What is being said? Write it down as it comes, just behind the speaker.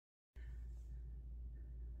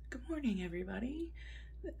Good morning, everybody.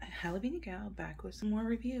 Halavina Gal back with some more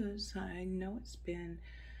reviews. I know it's been,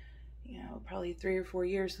 probably 3 or 4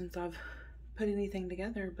 years since I've put anything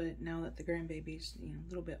together, but now that the grandbaby's, a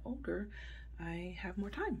little bit older, I have more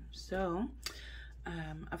time. So,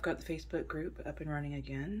 I've got the Facebook group up and running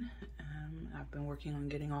again. I've been working on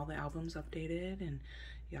getting all the albums updated and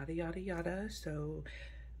yada, yada, yada. So,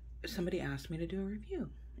 somebody asked me to do a review.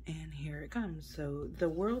 And here it comes. So, The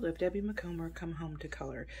World of Debbie Macomber Come Home to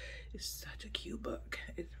Color is such a cute book.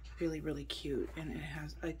 It's really, really cute, and it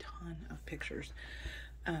has a ton of pictures.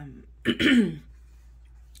 Let's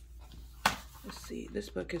see. This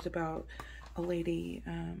book is about a lady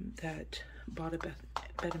that bought a bed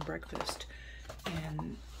and breakfast,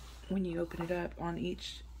 and when you open it up, on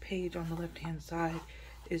each page on the left-hand side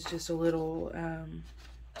is just a little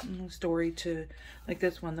story to, like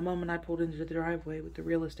this one. The moment I pulled into the driveway with the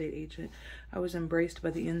real estate agent, I was embraced by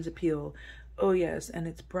the inn's appeal. Oh yes, and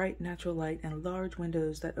its bright natural light and large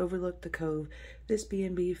windows that overlooked the cove. This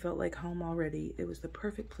B&B felt like home already. It was the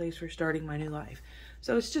perfect place for starting my new life.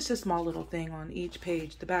 So it's just a small little thing on each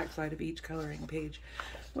page, the back side of each coloring page,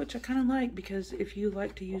 which I kind of like, because if you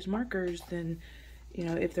like to use markers, then,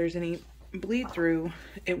 if there's any bleed through,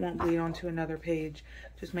 it won't bleed onto another page.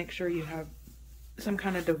 Just make sure you have some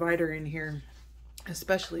kind of divider in here,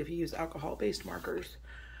 especially if you use alcohol-based markers.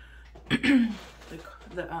 The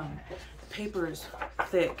paper is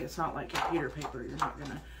thick. It's not like computer paper. You're not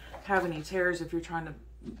gonna have any tears if you're trying to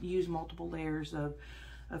use multiple layers of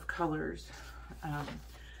colors.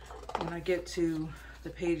 When I get to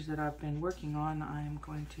the page that I've been working on, I'm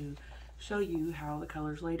going to show you how the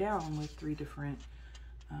colors lay down with 3 different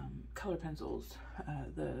color pencils.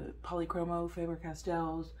 The Polychromo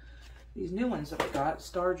Faber-Castells, these new ones that I got,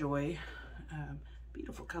 Starjoy,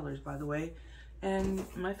 beautiful colors, by the way, and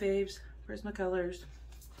my faves, Prismacolors.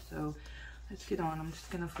 So let's get on. I'm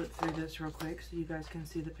just gonna flip through this real quick so you guys can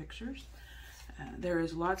see the pictures. There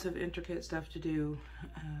is lots of intricate stuff to do,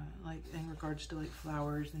 like in regards to like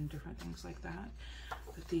flowers and different things like that.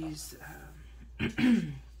 But these,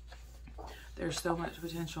 there's so much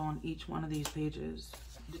potential on each one of these pages,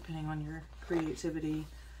 depending on your creativity.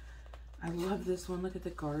 I love this one. Look at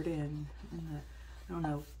the garden and the, I don't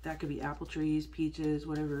know, that could be apple trees, peaches,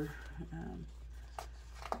 whatever.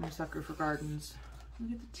 I'm a sucker for gardens.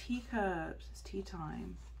 Look at the teacups. It's tea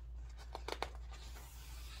time.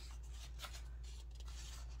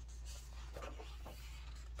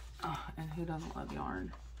 Oh, and who doesn't love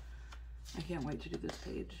yarn? I can't wait to do this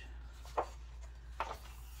page.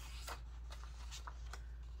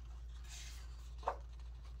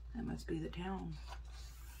 That must be the town.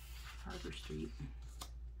 Harbor Street.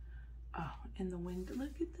 Oh, and the window.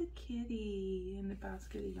 Look at the kitty in the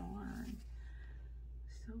basket of yarn.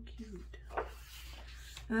 So cute.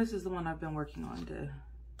 And this is the one I've been working on to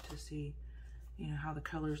see, how the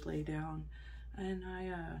colors lay down. And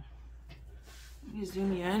let me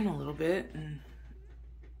zoom you in a little bit, and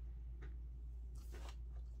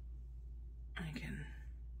I can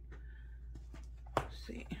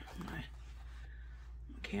see my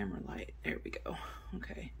camera light. There we go.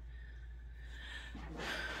 Okay.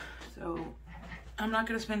 So I'm not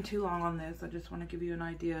going to spend too long on this. I just want to give you an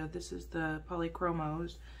idea. This is the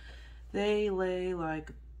Polychromos. They lay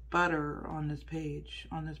like butter on this page,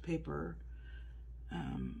 on this paper.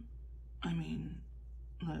 I mean,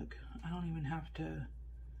 look, I don't even have to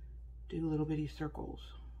do little bitty circles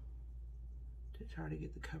to try to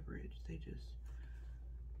get the coverage. They just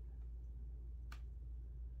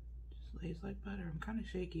lays like butter. I'm kind of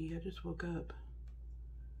shaky. I just woke up.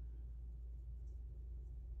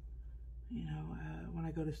 When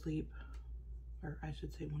I go to sleep, or I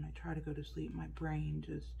should say when I try to go to sleep, my brain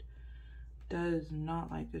just does not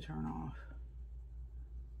like to turn off.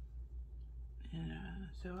 And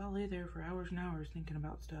so I'll lay there for hours and hours thinking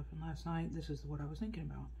about stuff. And last night, this is what I was thinking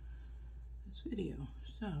about, this video.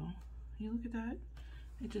 So, you look at that.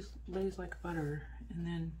 It just lays like butter. And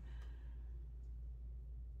then,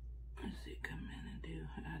 let's see, come in and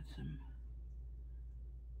add some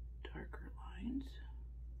darker lines.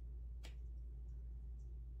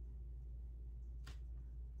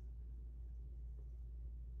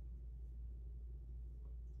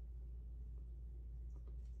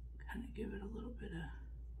 Kind of give it a little bit of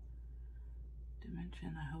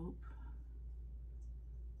dimension, I hope.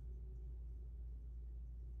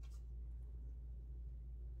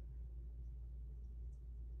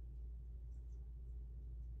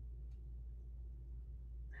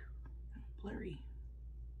 Blurry.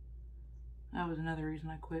 That was another reason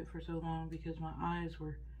I quit for so long, because my eyes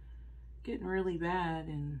were getting really bad,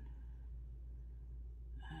 and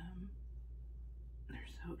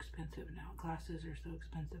there's so expensive now. Glasses are so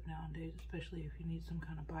expensive nowadays, especially if you need some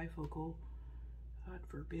kind of bifocal. God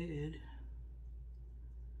forbid.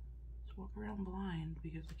 Let's walk around blind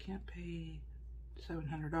because I can't pay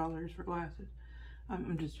 $700 for glasses.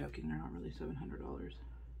 I'm just joking, they're not really $700.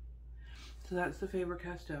 So that's the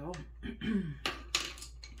Faber-Castell.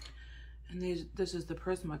 And this is the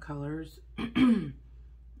Prismacolors.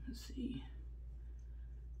 Let's see.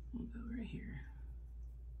 We'll go right here.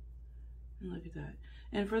 And look at that.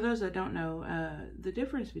 And for those that don't know, the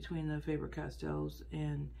difference between the Faber-Castells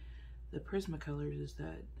and the Prismacolors is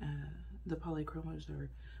that the polychromos are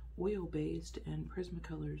oil-based and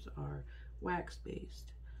Prismacolors are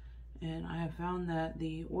wax-based. And I have found that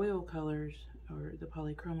the oil colors, or the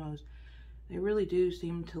polychromos, they really do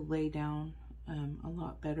seem to lay down a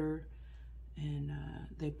lot better, and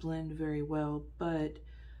they blend very well. But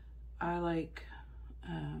I like,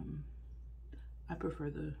 I prefer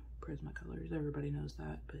the Prismacolors. Everybody knows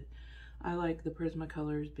that, but I like the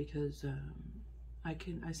Prismacolors because I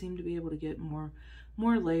seem to be able to get more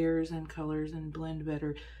layers and colors and blend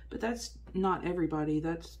better. But that's not everybody.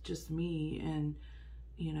 That's just me, and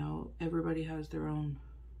you know, everybody has their own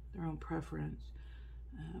preference.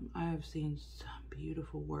 I have seen some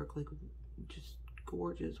beautiful work, like just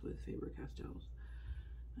gorgeous with Faber-Castells.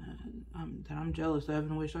 That I'm jealous of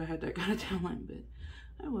and wish I had that kind of talent, but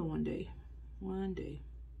I will one day. One day.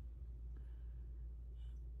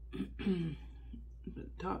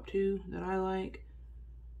 But top two that I like,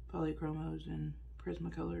 polychromos and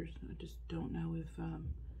Prismacolors. I just don't know if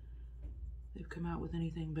they've come out with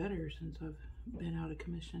anything better since I've been out of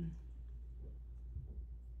commission.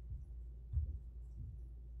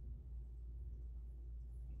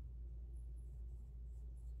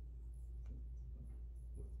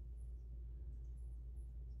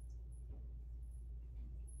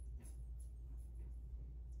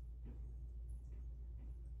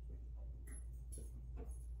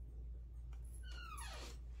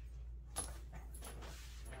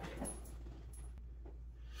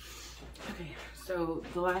 Okay, so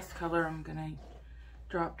the last color I'm gonna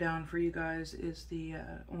drop down for you guys is the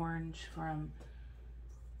orange from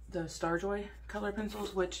the Starjoy color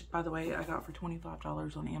pencils, which by the way I got for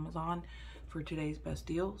 $25 on Amazon for today's best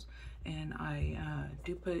deals. And I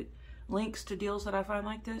do put links to deals that I find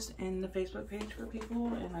like this in the Facebook page for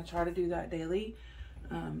people, and I try to do that daily.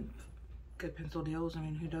 Good pencil deals, I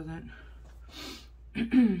mean, who doesn't?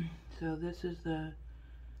 So this is the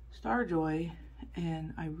Starjoy,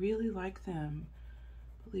 and I really like them,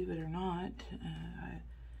 believe it or not.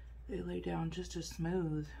 They lay down just as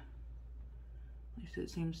smooth, at least it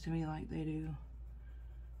seems to me like they do.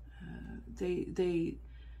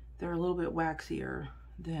 They're a little bit waxier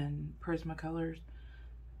than Prismacolors,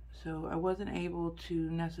 so I wasn't able to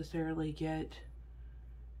necessarily get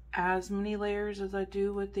as many layers as I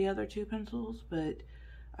do with the other two pencils, but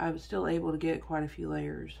I was still able to get quite a few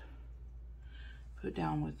layers put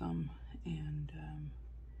down with them. And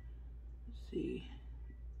let's see,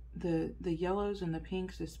 the yellows and the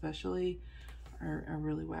pinks especially are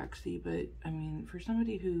really waxy. But I mean, for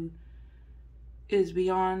somebody who is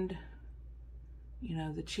beyond, you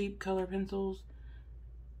know, the cheap color pencils,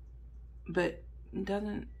 but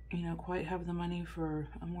doesn't, you know, quite have the money for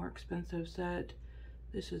a more expensive set,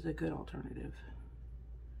 this is a good alternative.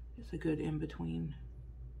 It's a good in-between.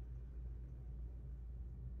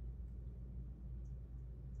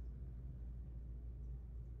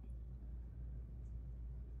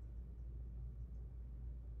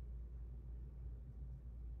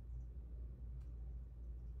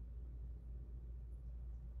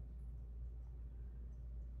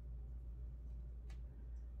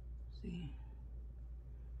 See,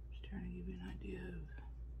 just trying to give you an idea of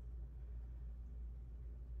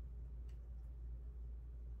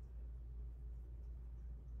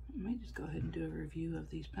I may just go ahead and do a review of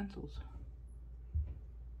these pencils.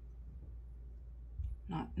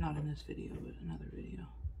 Not in this video, but another video.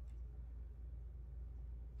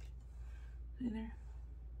 See there?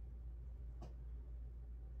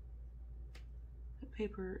 The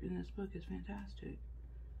paper in this book is fantastic.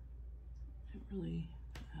 It really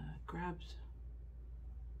grabs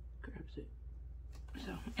it.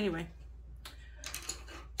 So anyway,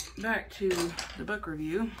 back to the book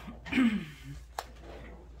review. Let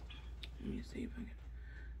me see if I can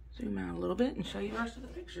zoom out a little bit and show you the rest of the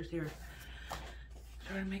pictures here.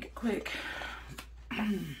 Try to make it quick.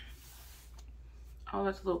 Oh,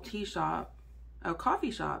 that's a little tea shop. Oh,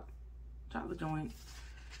 coffee shop. Chocolate joint.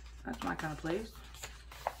 That's my kind of place.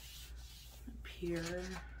 Up here.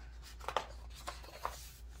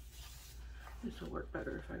 This will work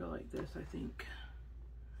better if I go like this, I think.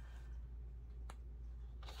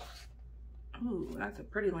 Ooh, that's a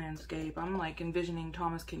pretty landscape. I'm like envisioning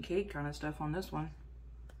Thomas Kincaid kind of stuff on this one.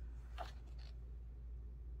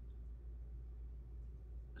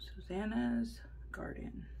 Susanna's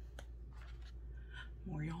Garden.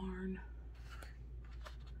 More yarn.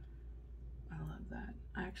 I love that.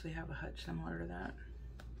 I actually have a hutch similar to that.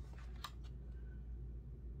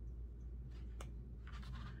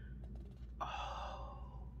 Oh,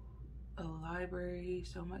 a library,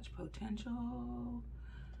 so much potential.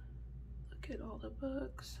 Look at all the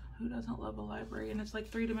books. Who doesn't love a library? And it's like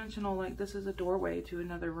three-dimensional, like this is a doorway to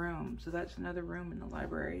another room. So that's another room in the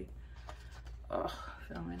library. Oh,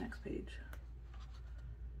 found my next page.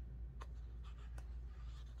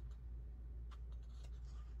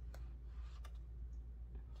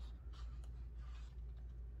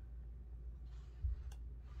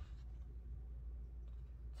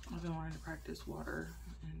 I've been wanting to practice water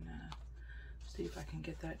and see if I can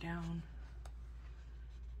get that down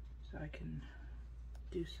so I can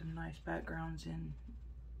do some nice backgrounds in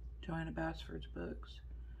Joanna Basford's books.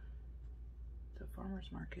 It's a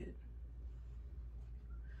farmer's market.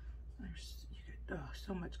 There's, you get, oh,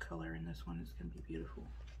 so much color in this one. It's gonna be beautiful.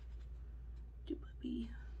 Do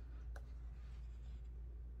puppy.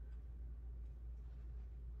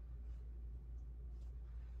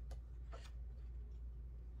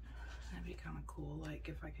 That'd be kind of cool. Like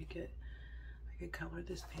if I could color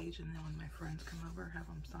this page, and then when my friends come over, have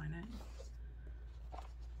them sign it.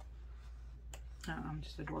 I'm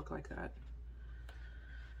just a dork like that.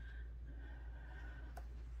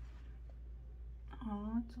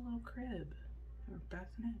 Oh, it's a little crib or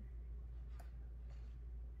bassinet.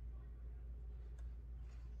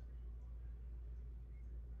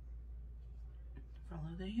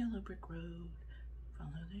 Follow the yellow brick road.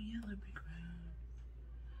 Follow the yellow brick road.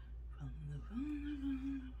 Follow.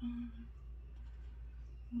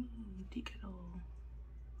 Ooh, tea kettle.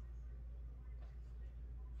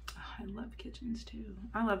 Oh, I love kitchens too.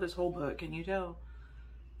 I love this whole book. Can you tell?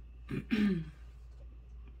 I've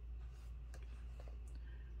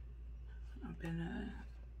been,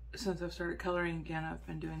 since I've started coloring again, I've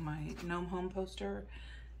been doing my gnome home poster,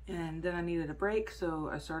 and then I needed a break, so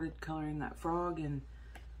I started coloring that frog and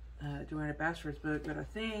Joanna Basford's book, but I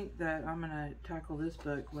think that I'm gonna tackle this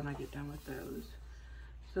book when I get done with those.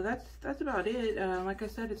 So that's about it. Like I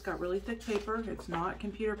said, it's got really thick paper. It's not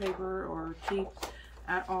computer paper or cheap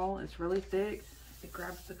at all. It's really thick. It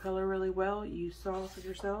grabs the color really well. You saw for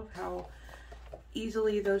yourself how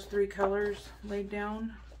easily those three colors laid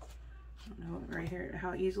down. I don't know, right here,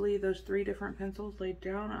 how easily those three different pencils laid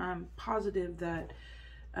down. I'm positive that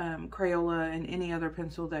Crayola and any other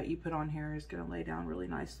pencil that you put on here is going to lay down really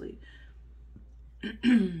nicely.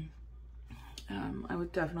 I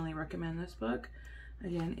would definitely recommend this book.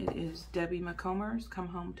 Again, it is Debbie Macomber's Come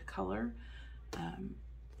Home to Color. I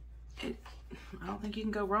don't think you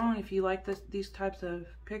can go wrong if you like these types of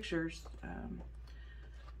pictures.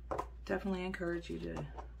 Definitely encourage you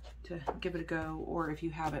to give it a go, or if you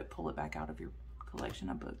have it, pull it back out of your collection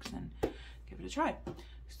of books and give it a try.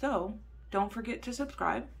 So don't forget to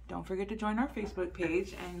subscribe. Don't forget to join our Facebook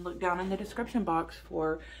page, and look down in the description box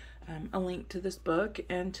for a link to this book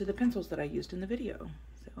and to the pencils that I used in the video.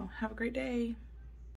 So have a great day.